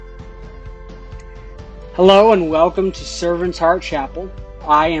Hello and welcome to Servant's Heart Chapel.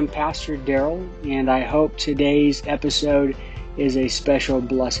 I am Pastor Daryl, and I hope today's episode is a special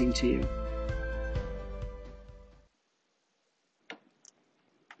blessing to you.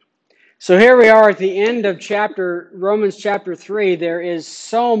 So here we are at the end of Romans chapter 3. There is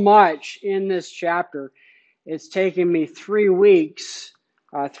so much in this chapter. It's taken me 3 weeks,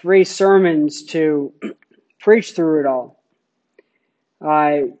 3 sermons to preach through it all.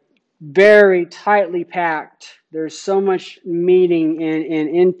 Very tightly packed. There's so much meaning and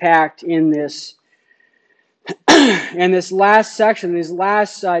impact in this. And this last section, these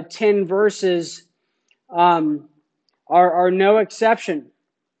last 10 verses are no exception.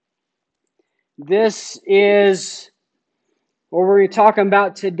 This is what we're talking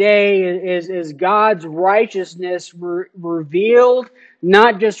about today is God's righteousness revealed,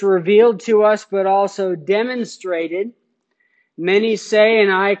 not just revealed to us, but also demonstrated. Many say,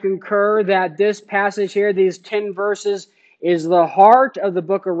 and I concur, that this passage here, these 10 verses, is the heart of the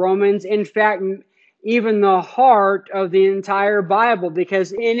book of Romans. In fact, even the heart of the entire Bible,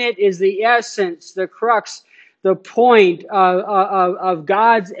 because in it is the essence, the crux, the point of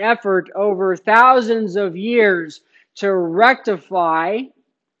God's effort over thousands of years to rectify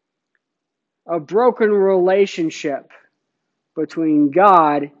a broken relationship between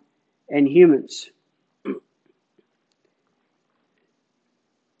God and humans.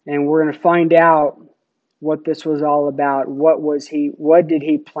 And we're going to find out what this was all about. What did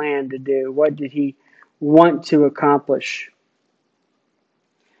he plan to do? What did he want to accomplish?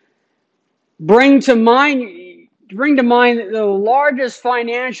 Bring to mind the largest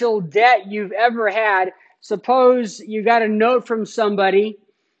financial debt you've ever had. Suppose you got a note from somebody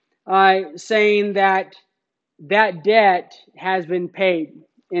saying that debt has been paid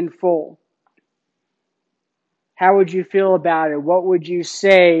in full. How would you feel about it? What would you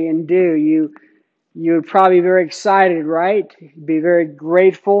say and do? You would probably be very excited, right? Be very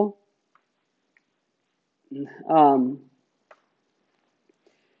grateful.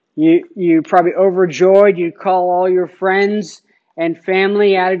 You probably overjoyed. You'd call all your friends and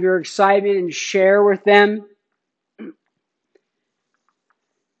family out of your excitement and share with them.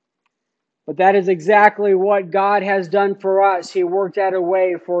 But that is exactly what God has done for us. He worked out a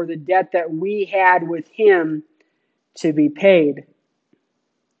way for the debt that we had with Him to be paid.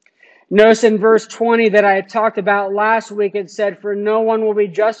 Notice in verse 20 that I talked about last week, it said, "For no one will be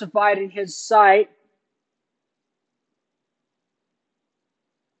justified in his sight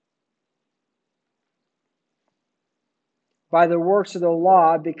by the works of the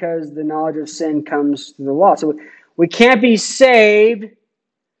law, because the knowledge of sin comes through the law." So we can't be saved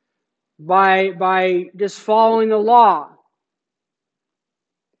by just following the law.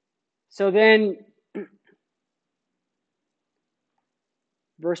 So then,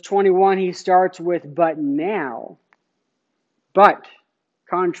 verse 21, he starts with, "But now." But,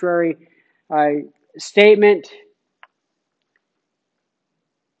 contrary statement.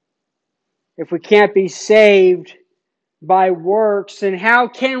 If we can't be saved by works, then how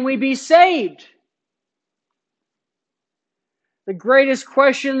can we be saved? The greatest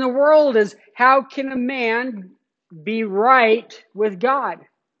question in the world is, how can a man be right with God?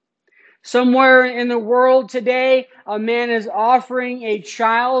 Somewhere in the world today, a man is offering a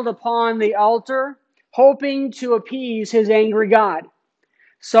child upon the altar, hoping to appease his angry God.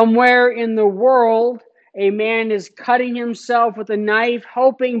 Somewhere in the world, a man is cutting himself with a knife,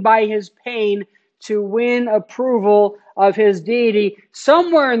 hoping by his pain to win approval of his deity.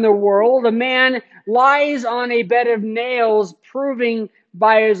 Somewhere in the world, a man lies on a bed of nails, proving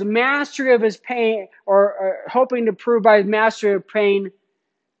by his mastery of his pain, or hoping to prove by his mastery of pain,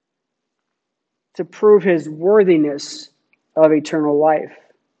 to prove his worthiness of eternal life.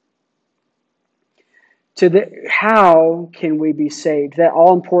 How can we be saved? That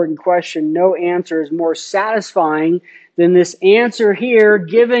all-important question. No answer is more satisfying than this answer here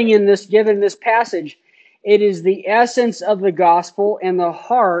given in this passage. It is the essence of the gospel and the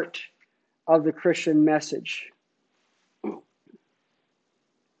heart of the Christian message.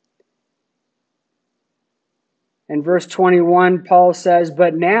 In verse 21, Paul says,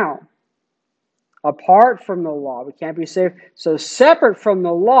 "But now, apart from the law," we can't be saved. So separate from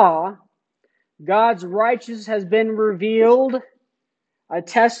the law, God's righteousness has been revealed,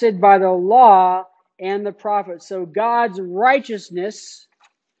 attested by the law and the prophets. So God's righteousness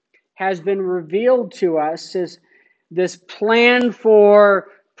has been revealed to us. This plan for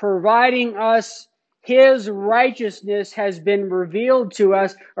providing us His righteousness has been revealed to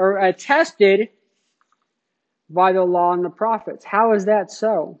us, or attested by the law and the prophets. How is that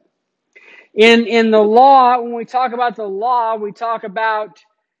so? In the law, when we talk about the law, we talk about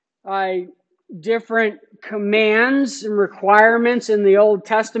different commands and requirements in the Old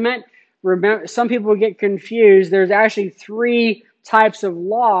Testament. Remember, some people get confused. There's actually three types of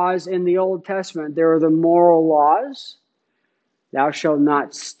laws in the Old Testament. There are the moral laws. Thou shalt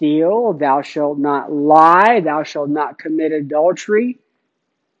not steal. Thou shalt not lie. Thou shalt not commit adultery.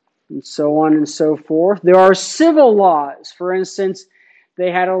 And so on and so forth. There are civil laws. For instance,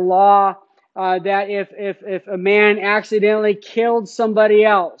 they had a law that if a man accidentally killed somebody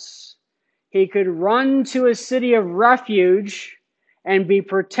else, he could run to a city of refuge and be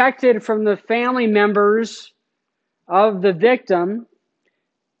protected from the family members of the victim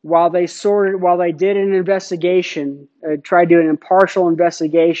while they did an investigation, tried to do an impartial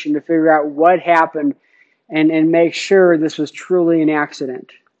investigation to figure out what happened and make sure this was truly an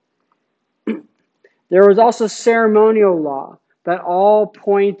accident. There was also ceremonial law that all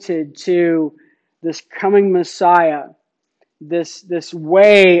pointed to this coming Messiah, this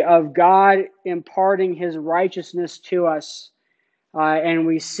way of God imparting His righteousness to us. And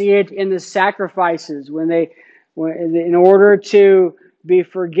we see it in the sacrifices. In order to be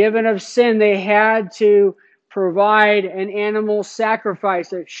forgiven of sin, they had to provide an animal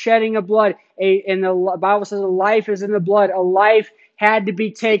sacrifice, a shedding of blood. And the Bible says a life is in the blood. A life had to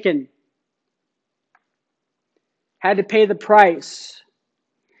be taken. Had to pay the price.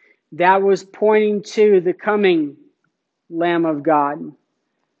 That was pointing to the coming Lamb of God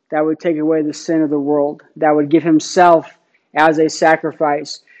that would take away the sin of the world, that would give Himself as a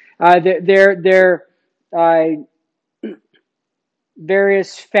sacrifice. Their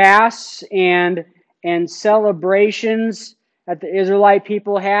various fasts and celebrations that the Israelite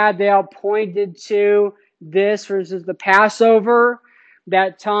people had, they all pointed to this. For instance, the Passover,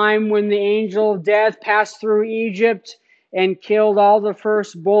 that time when the angel of death passed through Egypt and killed all the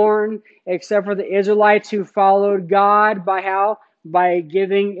firstborn, except for the Israelites who followed God by how? By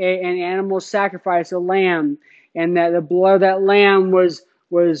giving an animal sacrifice, a lamb, and that the blood of that lamb was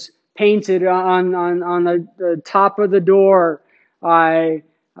painted on the top of the door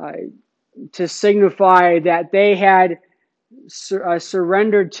to signify that they had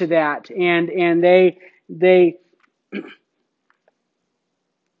surrendered to that, and they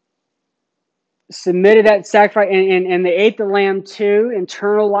submitted that sacrifice, and they ate the lamb too,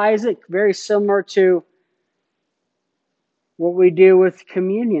 internalized it, very similar to what we do with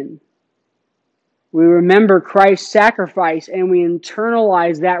communion. We remember Christ's sacrifice and we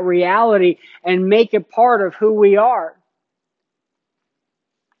internalize that reality and make it part of who we are.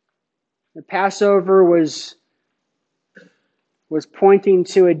 The Passover was pointing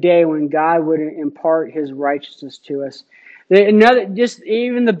to a day when God would impart His righteousness to us. Just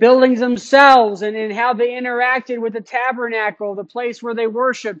even the buildings themselves and how they interacted with the tabernacle, the place where they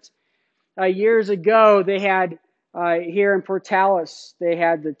worshipped. Years ago, they had, here in Portales, they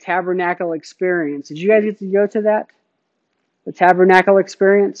had the tabernacle experience. Did you guys get to go to that? The tabernacle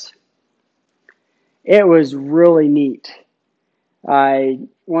experience? It was really neat.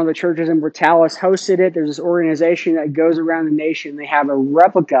 One of the churches in Portales hosted it. There's this organization that goes around the nation. They have a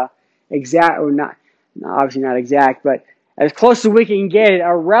replica, obviously not exact, but as close as we can get it,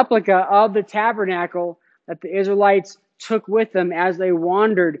 a replica of the tabernacle that the Israelites took with them as they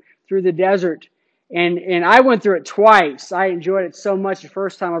wandered through the desert. And I went through it twice. I enjoyed it so much the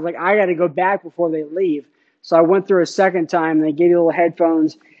first time. I was like, I got to go back before they leave. So I went through a second time, and they gave you little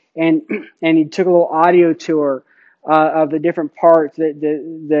headphones, and he took a little audio tour of the different parts,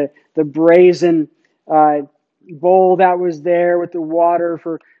 the brazen bowl that was there with the water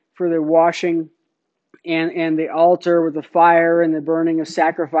for the washing, and the altar with the fire and the burning of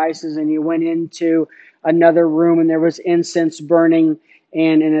sacrifices. And you went into another room, and there was incense burning,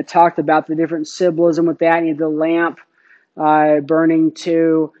 and it talked about the different symbolism with that. And you had the lamp burning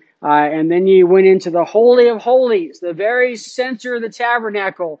too. And then you went into the Holy of Holies, the very center of the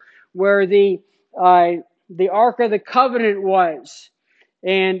tabernacle, where the Ark of the Covenant was.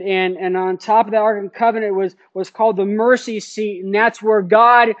 And on top of the Ark of the Covenant was called the mercy seat, and that's where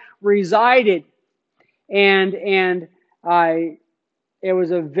God resided. And it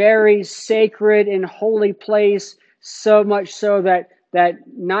was a very sacred and holy place, so much so that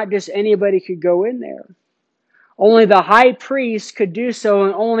not just anybody could go in there. Only the high priest could do so,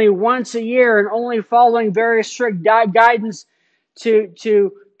 and only once a year, and only following very strict guidance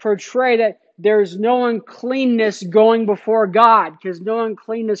to portray that there's no uncleanness going before God, because no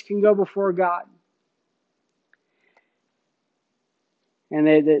uncleanness can go before God. And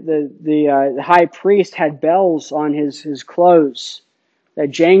the high priest had bells on his clothes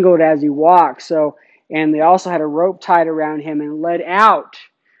that jangled as he walked. And they also had a rope tied around him and led out.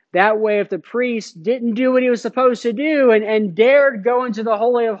 That way, if the priest didn't do what he was supposed to do and dared go into the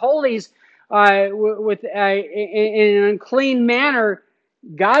Holy of Holies, in an unclean manner,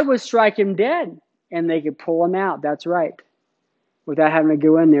 God would strike him dead, and they could pull him out. That's right. Without having to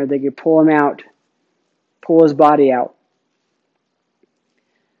go in there, they could pull him out, pull his body out.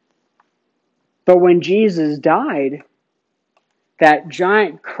 But when Jesus died, that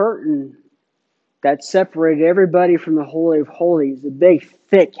giant curtain that separated everybody from the Holy of Holies, the big,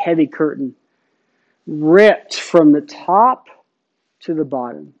 thick, heavy curtain, ripped from the top to the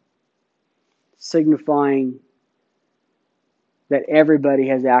bottom, signifying that everybody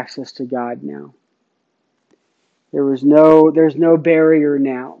has access to God now. There's no barrier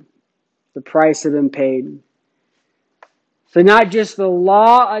now. The price had been paid. So not just the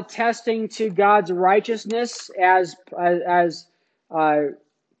law attesting to God's righteousness, as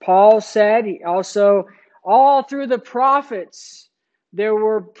Paul said, also all through the prophets, there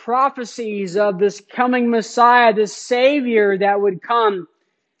were prophecies of this coming Messiah, this Savior that would come.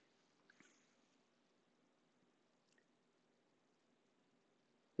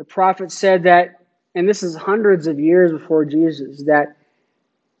 The prophet said that, and this is hundreds of years before Jesus, that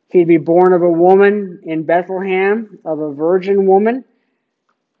he'd be born of a woman in Bethlehem, of a virgin woman,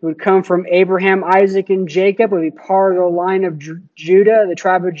 who would come from Abraham, Isaac, and Jacob, would be part of the line of Judah, the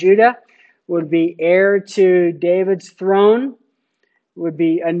tribe of Judah, would be heir to David's throne, would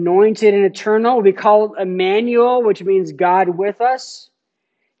be anointed and eternal, would be called Emmanuel, which means God with us.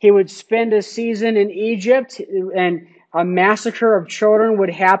 He would spend a season in Egypt, and a massacre of children would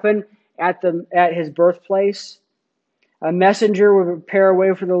happen at his birthplace. A messenger would prepare a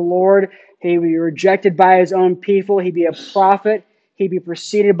way for the Lord. He would be rejected by his own people. He'd be a prophet. He'd be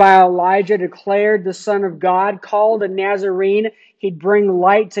preceded by Elijah, declared the Son of God, called a Nazarene. He'd bring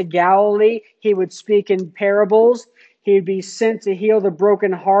light to Galilee. He would speak in parables. He'd be sent to heal the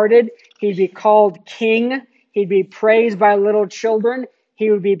brokenhearted. He'd be called king. He'd be praised by little children.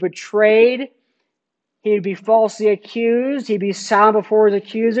 He would be betrayed. He'd be falsely accused. He'd be silent before his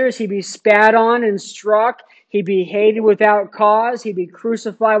accusers. He'd be spat on and struck. He'd be hated without cause. He'd be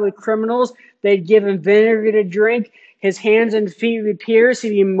crucified with criminals. They'd give him vinegar to drink. His hands and feet would be pierced. He'd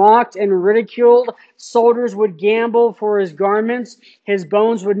be mocked and ridiculed. Soldiers would gamble for his garments. His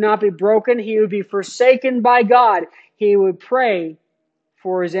bones would not be broken. He would be forsaken by God. He would pray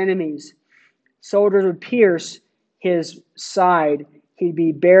for his enemies. Soldiers would pierce his side. He'd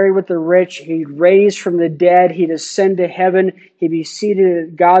be buried with the rich. He'd raise from the dead. He'd ascend to heaven. He'd be seated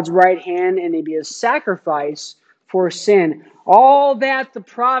at God's right hand, and he'd be a sacrifice for sin. All that the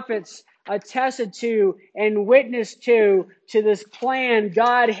prophets attested to and witnessed to this plan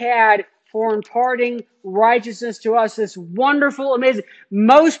God had for imparting righteousness to us. This wonderful, amazing.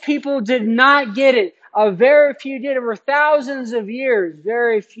 Most people did not get it. A very few did. Over thousands of years,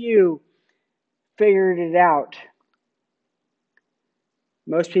 very few figured it out.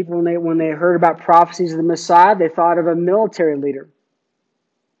 Most people, when they heard about prophecies of the Messiah, they thought of a military leader.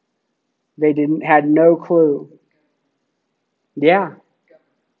 They had no clue. Yeah.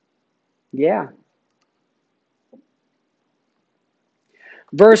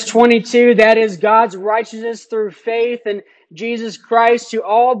 Verse 22, that is God's righteousness through faith in Jesus Christ to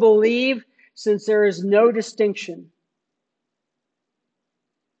all believe, since there is no distinction.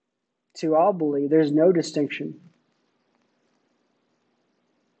 To all believe, there's no distinction.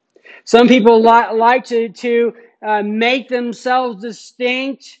 Some people like to make themselves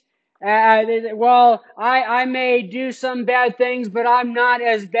distinct. Well, I may do some bad things, but I'm not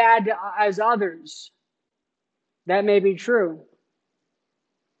as bad as others. That may be true.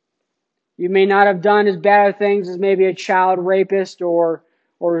 You may not have done as bad things as maybe a child rapist or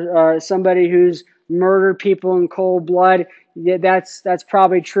somebody who's murdered people in cold blood. Yeah, that's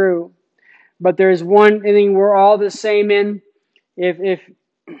probably true. But there's one thing we're all the same in. If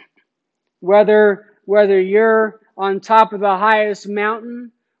whether you're on top of the highest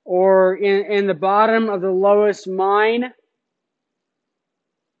mountain or in the bottom of the lowest mine,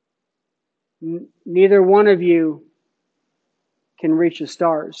 neither one of you can reach the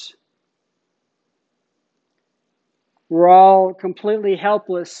stars. We're all completely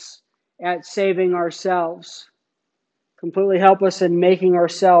helpless at saving ourselves, completely helpless in making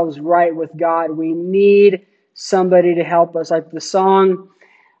ourselves right with God. We need somebody to help us. Like the song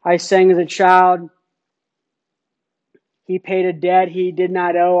I sang as a child, he paid a debt he did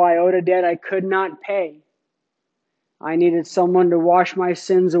not owe. I owed a debt I could not pay. I needed someone to wash my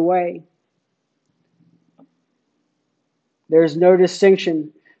sins away. There's no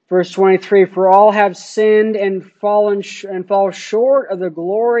distinction. Verse 23, for all have sinned and fall short of the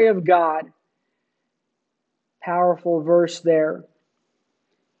glory of God. Powerful verse there.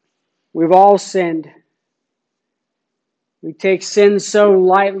 We've all sinned. We take sin so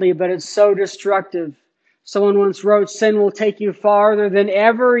lightly, but it's so destructive. Someone once wrote, "Sin will take you farther than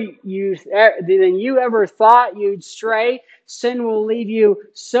you ever thought you'd stray. Sin will leave you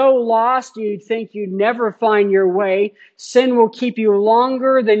so lost you'd think you'd never find your way. Sin will keep you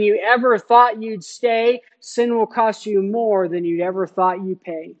longer than you ever thought you'd stay. Sin will cost you more than you'd ever thought you'd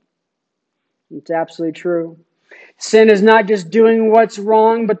pay." It's absolutely true. Sin is not just doing what's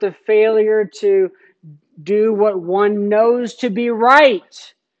wrong, but the failure to do what one knows to be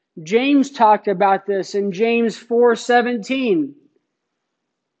right. James talked about this in James 4:17.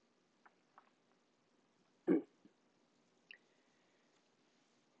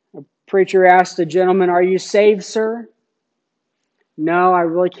 A preacher asked a gentleman, "Are you saved, sir?" "No, I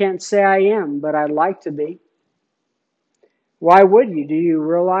really can't say I am, but I'd like to be." "Why would you? Do you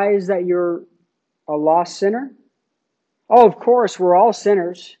realize that you're a lost sinner?" "Oh, of course, we're all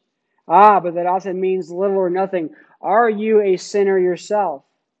sinners." "Ah, but that often means little or nothing. Are you a sinner yourself?"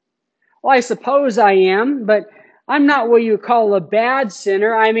 "Well, I suppose I am, but I'm not what you call a bad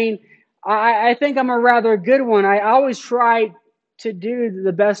sinner. I mean, I think I'm a rather good one. I always try to do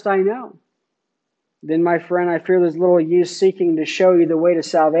the best I know." "Then, my friend, I fear there's little use seeking to show you the way to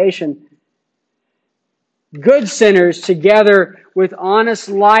salvation. Good sinners, together with honest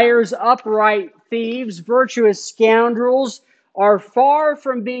liars, upright thieves, virtuous scoundrels, are far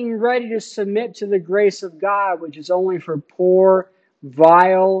from being ready to submit to the grace of God, which is only for poor,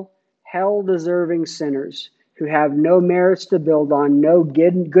 vile, hell-deserving sinners who have no merits to build on, no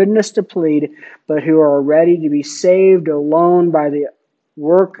goodness to plead, but who are ready to be saved alone by the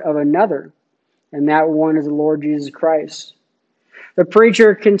work of another, and that one is the Lord Jesus Christ." The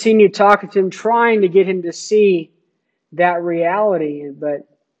preacher continued talking to him, trying to get him to see that reality, but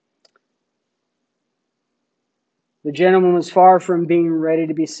the gentleman was far from being ready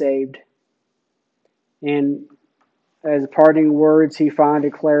to be saved. And as parting words, he finally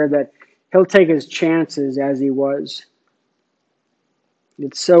declared that he'll take his chances as he was.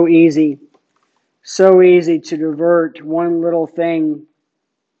 It's so easy to divert one little thing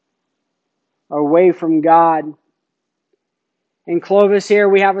away from God. In Clovis here,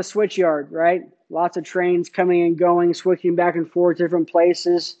 we have a switch yard, right? Lots of trains coming and going, switching back and forth to different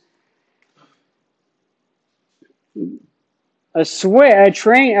places. A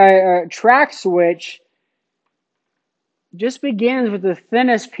track switch just begins with the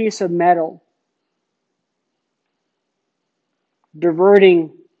thinnest piece of metal,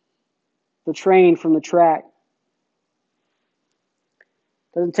 diverting the train from the track.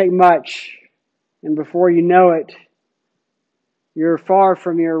 Doesn't take much, and before you know it, you're far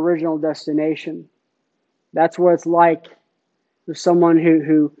from your original destination. That's what it's like with someone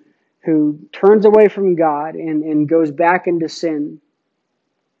who turns away from God and goes back into sin.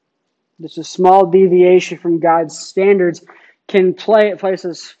 Just a small deviation from God's standards can place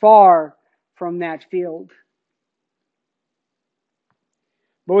us far from that field.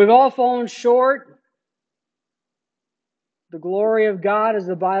 But we've all fallen short. The glory of God, as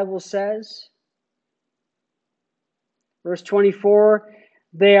the Bible says. Verse 24,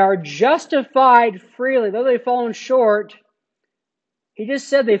 they are justified freely. Though they've fallen short, he just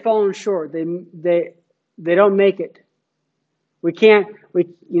said they've fallen short. They don't make it.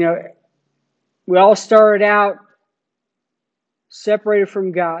 We all started out separated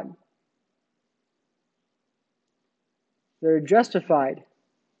from God. They're justified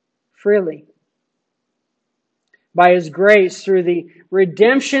freely by His grace through the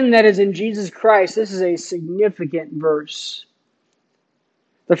redemption that is in Jesus Christ. This is a significant verse.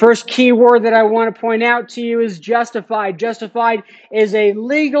 The first key word that I want to point out to you is justified. Justified is a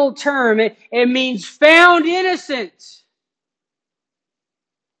legal term. It means found innocent.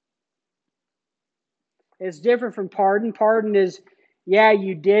 It's different from pardon. Pardon is, yeah,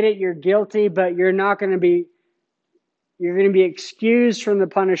 you did it, you're guilty, but you're going to be excused from the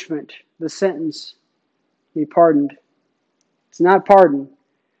punishment, the sentence. Be pardoned. It's not pardon.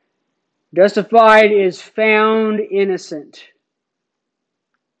 Justified is found innocent.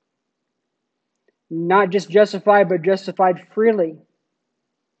 Not just justified, but justified freely.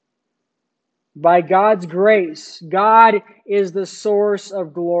 By God's grace. God is the source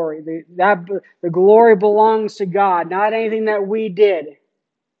of glory. The glory belongs to God, not anything that we did.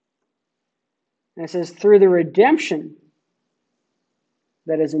 And it says through the redemption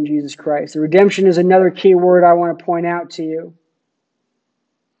that is in Jesus Christ. The redemption is another key word I want to point out to you.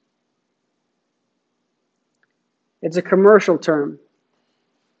 It's a commercial term.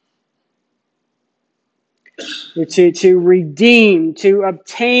 To redeem, to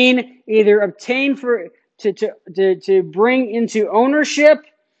obtain, to bring into ownership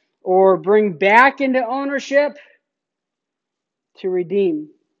or bring back into ownership. to redeem.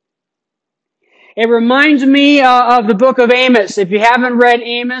 It reminds me of the book of Amos. If you haven't read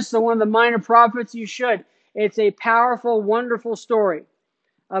Amos, one of the minor prophets, you should. It's a powerful, wonderful story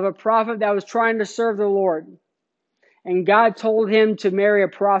of a prophet that was trying to serve the Lord. And God told him to marry a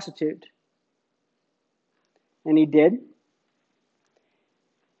prostitute. And he did.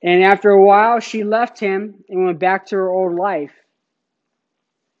 And after a while, she left him and went back to her old life.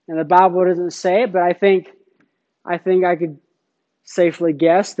 And the Bible doesn't say it, but I think I could safely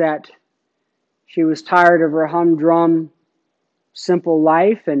guess that she was tired of her humdrum, simple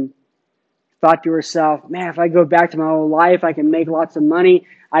life and thought to herself, man, if I go back to my old life, I can make lots of money.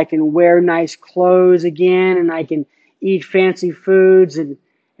 I can wear nice clothes again, and I can eat fancy foods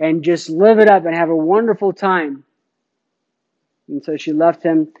and just live it up and have a wonderful time. And so she left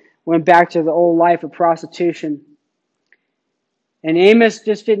him, went back to the old life of prostitution. And Amos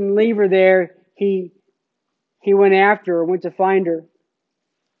just didn't leave her there. He went after her, went to find her.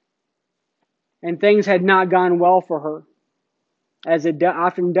 And things had not gone well for her, as it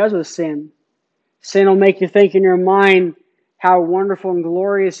often does with sin. Sin will make you think in your mind how wonderful and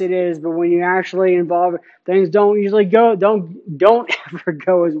glorious it is, but when you actually involve it, things don't usually don't ever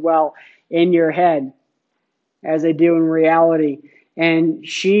go as well in your head as they do in reality. And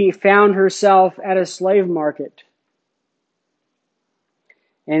she found herself at a slave market.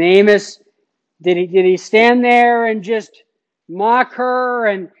 And Amos, did he stand there and just mock her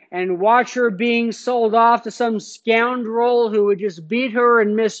and watch her being sold off to some scoundrel who would just beat her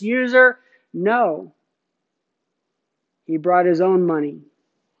and misuse her? No. He brought his own money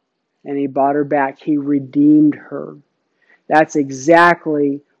and he bought her back. He redeemed her. That's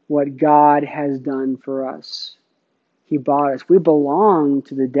exactly what God has done for us. He bought us. We belonged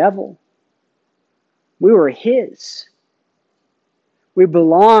to the devil. We were his. We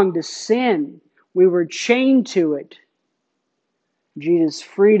belonged to sin. We were chained to it. Jesus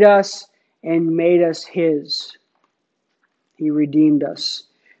freed us and made us his. He redeemed us.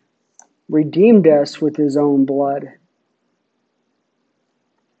 Redeemed us with his own blood.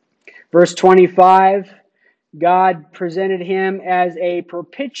 Verse 25, God presented him as a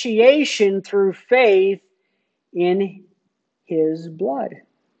propitiation through faith in his blood.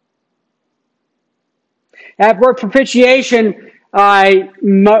 That word propitiation, I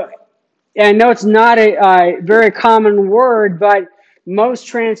know it's not a very common word, but most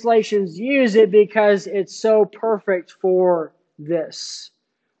translations use it because it's so perfect for this.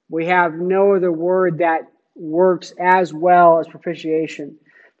 We have no other word that works as well as propitiation.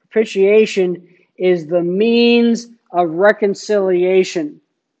 Propitiation is the means of reconciliation.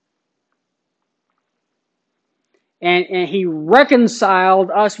 And he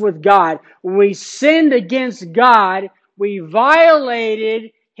reconciled us with God. When we sinned against God, we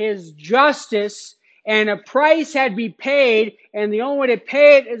violated his justice, and a price had to be paid, and the only way to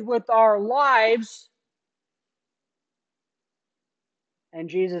pay it is with our lives. And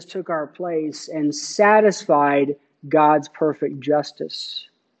Jesus took our place and satisfied God's perfect justice.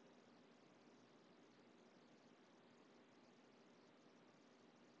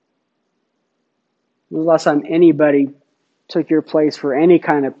 When was the last time anybody took your place for any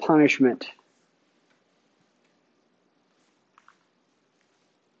kind of punishment?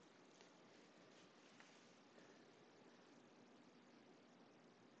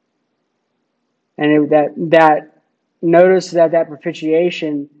 And notice that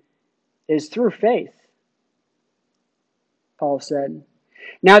propitiation is through faith, Paul said.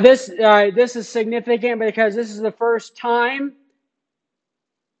 Now this is significant because this is the first time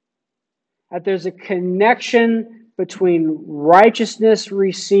that there's a connection between righteousness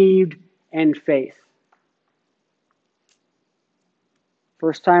received and faith.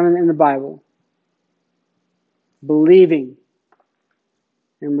 First time in the Bible. Believing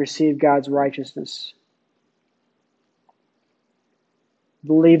and receive God's righteousness.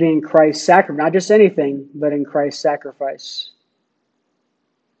 Believing in Christ's sacrifice. Not just anything, but in Christ's sacrifice.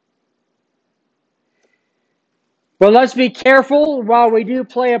 But let's be careful while we do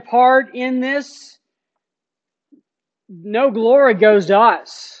play a part in this. No glory goes to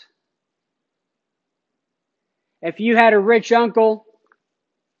us. If you had a rich uncle,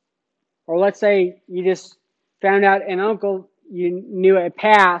 or let's say you just found out an uncle you knew had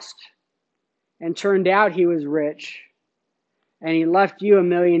passed and turned out he was rich and he left you $1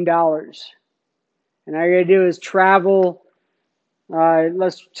 million. And all you're going to do is travel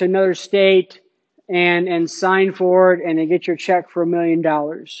to another state and sign for it and then get your check for $1 million.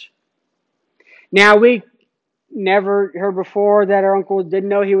 Now, we never heard before that our uncle didn't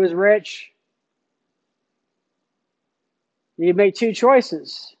know he was rich. You make two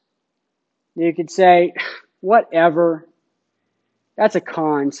choices. You could say, whatever. That's a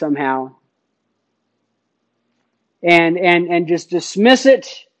con somehow. And just dismiss it.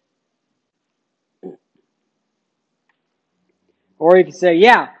 Or you can say,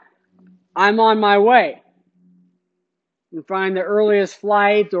 yeah, I'm on my way. And find the earliest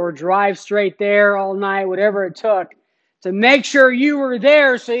flight or drive straight there all night, whatever it took, to make sure you were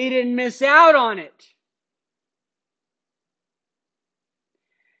there so you didn't miss out on it.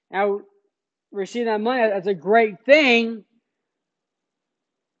 Now, receiving that money, that's a great thing.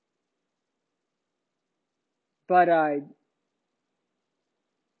 But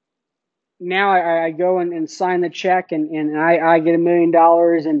now I go and sign the check, and I get $1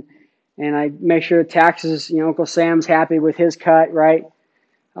 million, and I make sure the taxes, Uncle Sam's happy with his cut, right?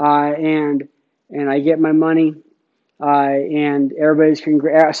 And I get my money, and everybody's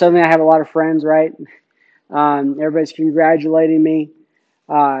suddenly I have a lot of friends, right? Everybody's congratulating me.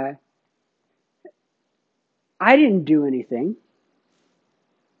 I didn't do anything.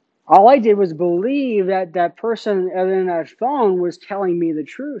 All I did was believe that that person other than that phone was telling me the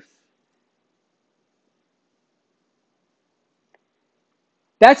truth.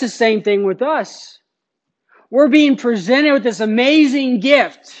 That's the same thing with us. We're being presented with this amazing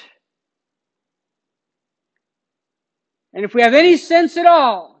gift. And if we have any sense at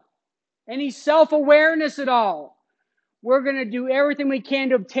all, any self-awareness at all, we're going to do everything we can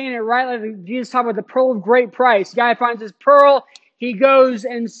to obtain it, right? Like Jesus talked about the pearl of great price. The guy finds his pearl, he goes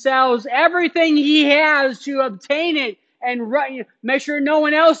and sells everything he has to obtain it and make sure no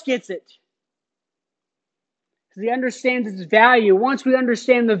one else gets it. Because he understands its value. Once we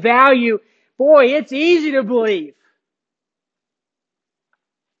understand the value, boy, it's easy to believe.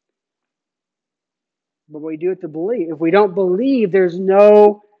 But we do it to believe. If we don't believe, there's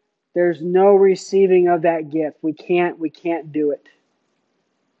no receiving of that gift. We can't do it.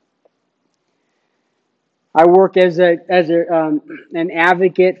 I work as an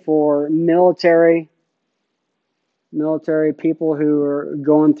advocate for military people who are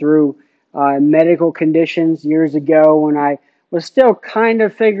going through medical conditions. Years ago, when I was still kind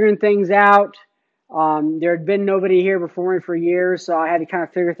of figuring things out, there had been nobody here before me for years, so I had to kind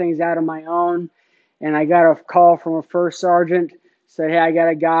of figure things out on my own. And I got a call from a first sergeant, said, "Hey, I got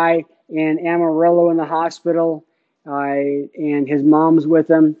a guy in Amarillo in the hospital, and his mom's with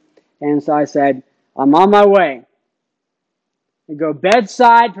him." And so I said, "I'm on my way." I go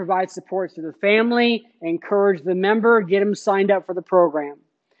bedside, provide support to the family, encourage the member, get him signed up for the program.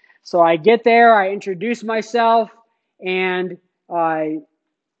 So I get there, I introduce myself, and I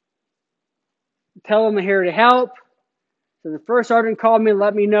tell them I'm here to help. So the first sergeant called me and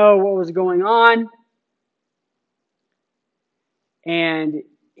let me know what was going on. And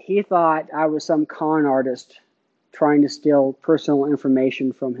he thought I was some con artist trying to steal personal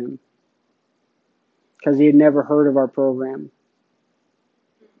information from him because he had never heard of our program.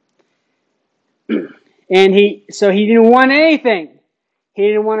 And he didn't want anything. He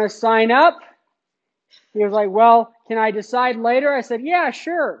didn't want to sign up. He was like, "Well, can I decide later?" I said, "Yeah,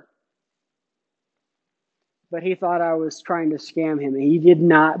 sure." But he thought I was trying to scam him. And he did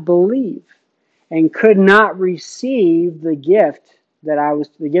not believe and could not receive the gift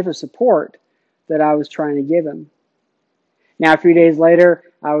of support that I was trying to give him. Now, a few days later,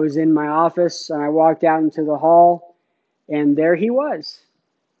 I was in my office and I walked out into the hall, and there he was.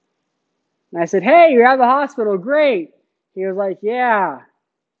 And I said, "Hey, you're out of the hospital. Great." He was like, "Yeah."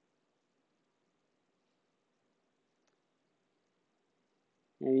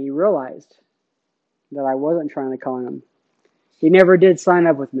 And he realized that I wasn't trying to con him. He never did sign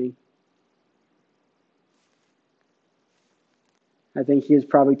up with me. I think he was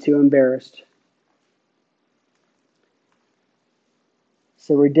probably too embarrassed.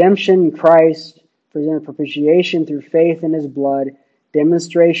 So redemption in Christ, presented propitiation through faith in his blood,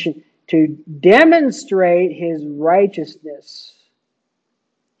 to demonstrate his righteousness.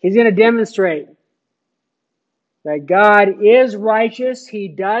 He's going to demonstrate that God is righteous. He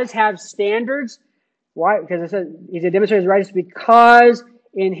does have standards. Why? Because it says he's going to demonstrate his righteousness because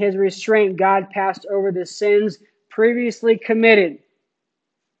in his restraint God passed over the sins previously committed.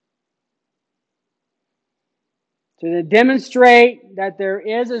 To demonstrate that there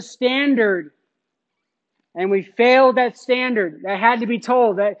is a standard, and we failed that standard. That had to be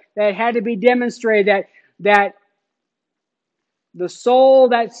told. That had to be demonstrated. That the soul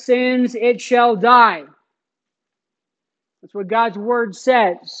that sins, it shall die. That's what God's word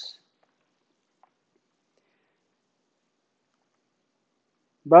says.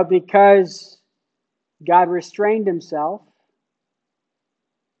 But because God restrained himself,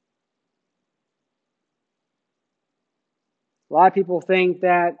 a lot of people think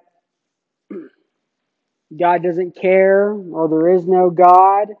that God doesn't care, or there is no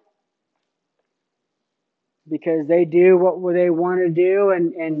God, because they do what they want to do,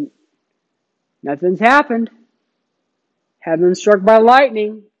 and nothing's happened. Haven't been struck by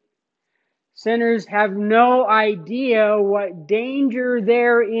lightning. Sinners have no idea what danger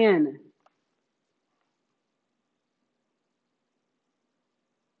they're in.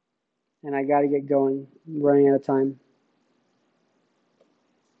 And I got to get going. I'm running out of time.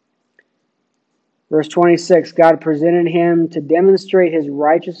 Verse 26, God presented him to demonstrate his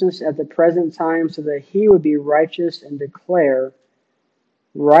righteousness at the present time so that he would be righteous and declare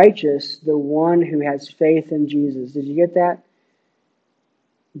righteous the one who has faith in Jesus. Did you get that?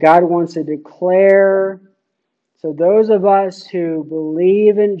 God wants to declare. So those of us who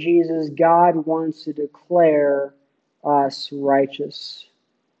believe in Jesus, God wants to declare us righteous.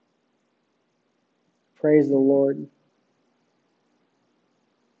 Praise the Lord.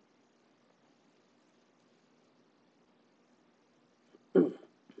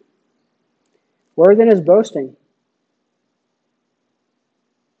 Where then is boasting?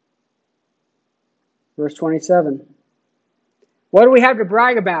 Verse 27. What do we have to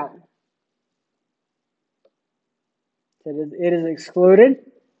brag about? It is excluded.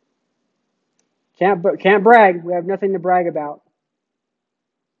 Can't brag. We have nothing to brag about.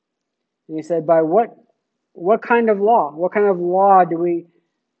 And he said, by what kind of law? What kind of law do we...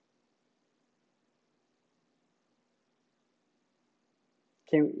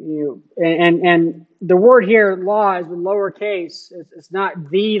 And the word here, law, is with lowercase. It's not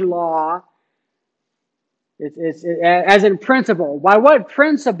the law. It's as in principle. By what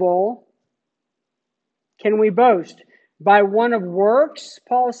principle can we boast? By one of works,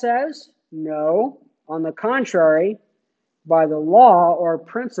 Paul says? No. On the contrary, by the law or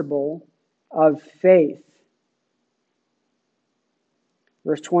principle of faith.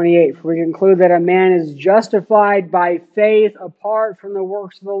 Verse 28, for we conclude that a man is justified by faith apart from the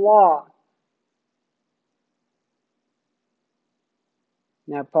works of the law.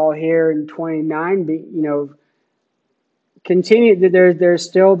 Now, Paul here in 29, continued. There's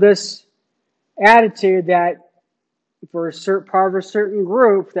still this attitude that for a certain part of a certain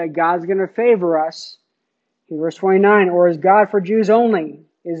group that God's going to favor us. In verse 29, or is God for Jews only?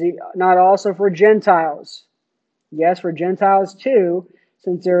 Is he not also for Gentiles? Yes, for Gentiles too,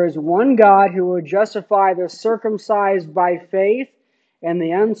 since there is one God who will justify the circumcised by faith and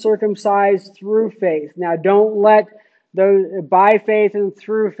the uncircumcised through faith. Now, don't let those by faith and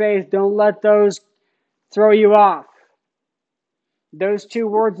through faith, don't let those throw you off. Those two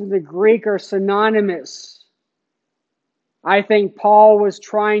words in the Greek are synonymous. I think Paul was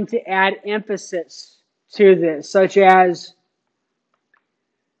trying to add emphasis to this, such as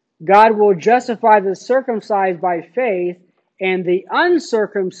God will justify the circumcised by faith and the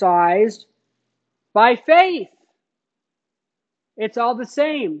uncircumcised by faith. It's all the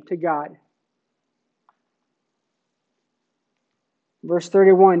same to God. Verse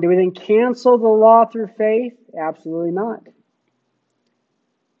 31, do we then cancel the law through faith? Absolutely not.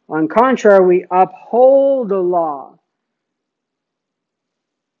 On the contrary, we uphold the law.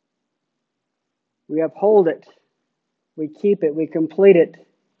 We uphold it. We keep it. We complete it.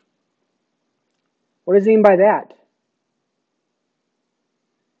 What does he mean by that?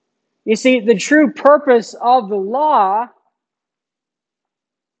 You see, the true purpose of the law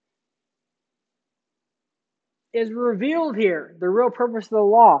is revealed here. The real purpose of the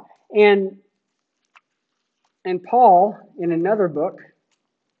law. And Paul, in another book,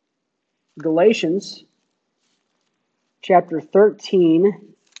 Galatians, chapter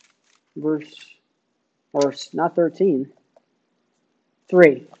 13,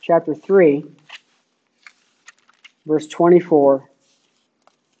 chapter 3, verse 24.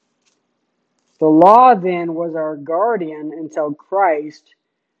 The law then was our guardian until Christ,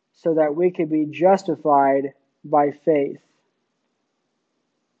 so that we could be justified by faith.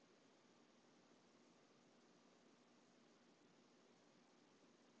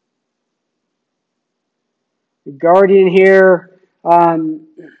 The guardian here, our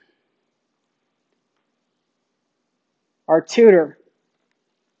tutor,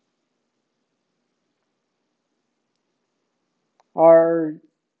 our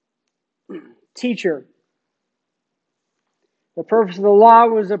teacher. The purpose of the law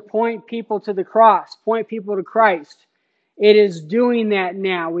was to point people to the cross, point people to Christ. It is doing that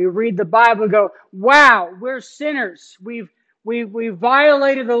now. We read the Bible and go, wow, we're sinners. We've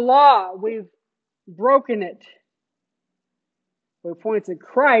violated the law. We've broken it. We point to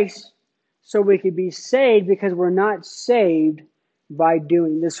Christ so we could be saved, because we're not saved by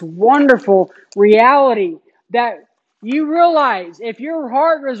doing this wonderful reality that You realize if your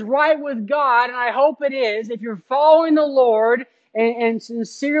heart is right with God, and I hope it is, if you're following the Lord and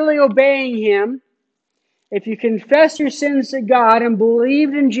sincerely obeying Him, if you confess your sins to God and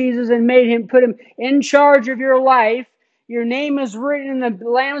believed in Jesus and put Him in charge of your life, your name is written in the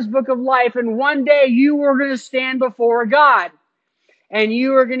Lamb's Book of Life, and one day you are going to stand before God. And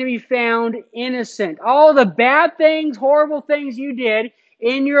you are going to be found innocent. All the bad things, horrible things you did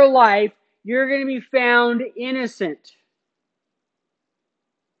in your life, you're going to be found innocent.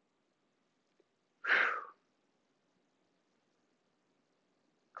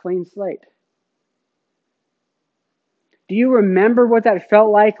 Clean slate. Do you remember what that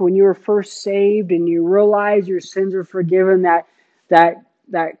felt like when you were first saved and you realized your sins were forgiven? That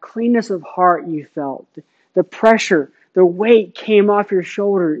cleanness of heart you felt, the pressure, the weight came off your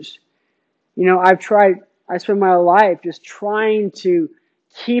shoulders. You know, I spend my life just trying to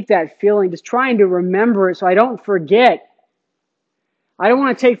keep that feeling, just trying to remember it so I don't forget. I don't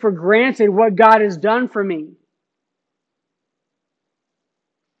want to take for granted what God has done for me.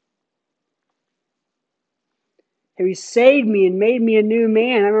 He saved me and made me a new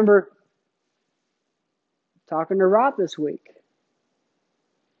man. I remember talking to Rob this week.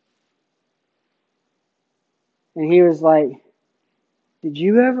 And he was like, "Did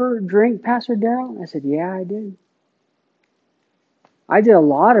you ever drink, Pastor Darrell?" I said, "Yeah, I did. I did a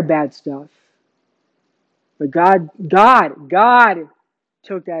lot of bad stuff. But God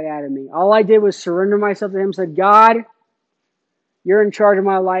took that out of me. All I did was surrender myself to Him and said, God, you're in charge of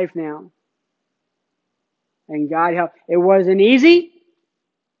my life now." And God helped. It wasn't easy.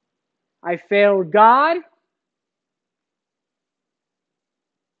 I failed God.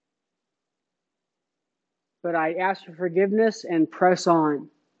 But I asked for forgiveness and press on.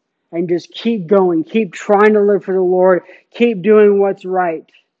 And just keep going. Keep trying to live for the Lord. Keep doing what's right.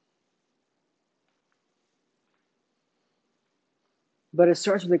 But it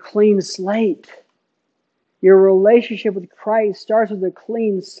starts with a clean slate. Your relationship with Christ starts with a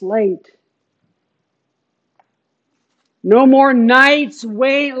clean slate. No more nights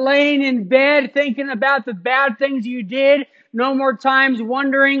laying in bed thinking about the bad things you did. No more times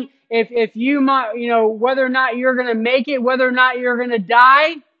wondering if you might, whether or not you're going to make it, whether or not you're going to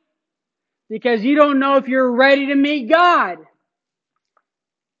die, because you don't know if you're ready to meet God.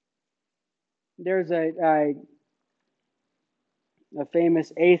 There's a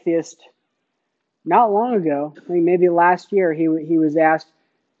famous atheist not long ago, I think maybe last year, he was asked,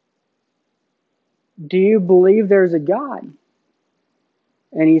 "Do you believe there's a God?"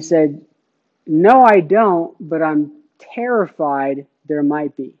 And he said, "No, I don't, but I'm terrified there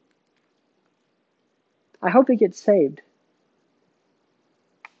might be." I hope he gets saved.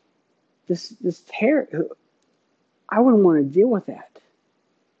 This terror, I wouldn't want to deal with that.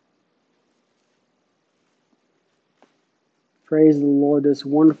 Praise the Lord, this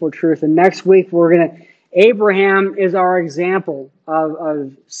wonderful truth. And next week Abraham is our example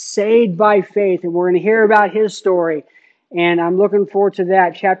of saved by faith, and we're going to hear about his story. And I'm looking forward to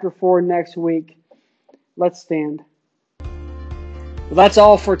that, chapter 4 next week. Let's stand. Well, that's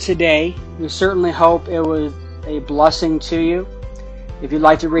all for today. We certainly hope it was a blessing to you. If you'd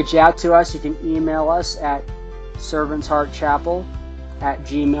like to reach out to us, you can email us at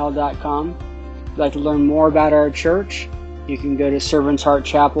servantsheartchapel@gmail.com. If you'd like to learn more about our church, you can go to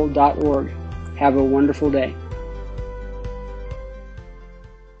servantsheartchapel.org. Have a wonderful day.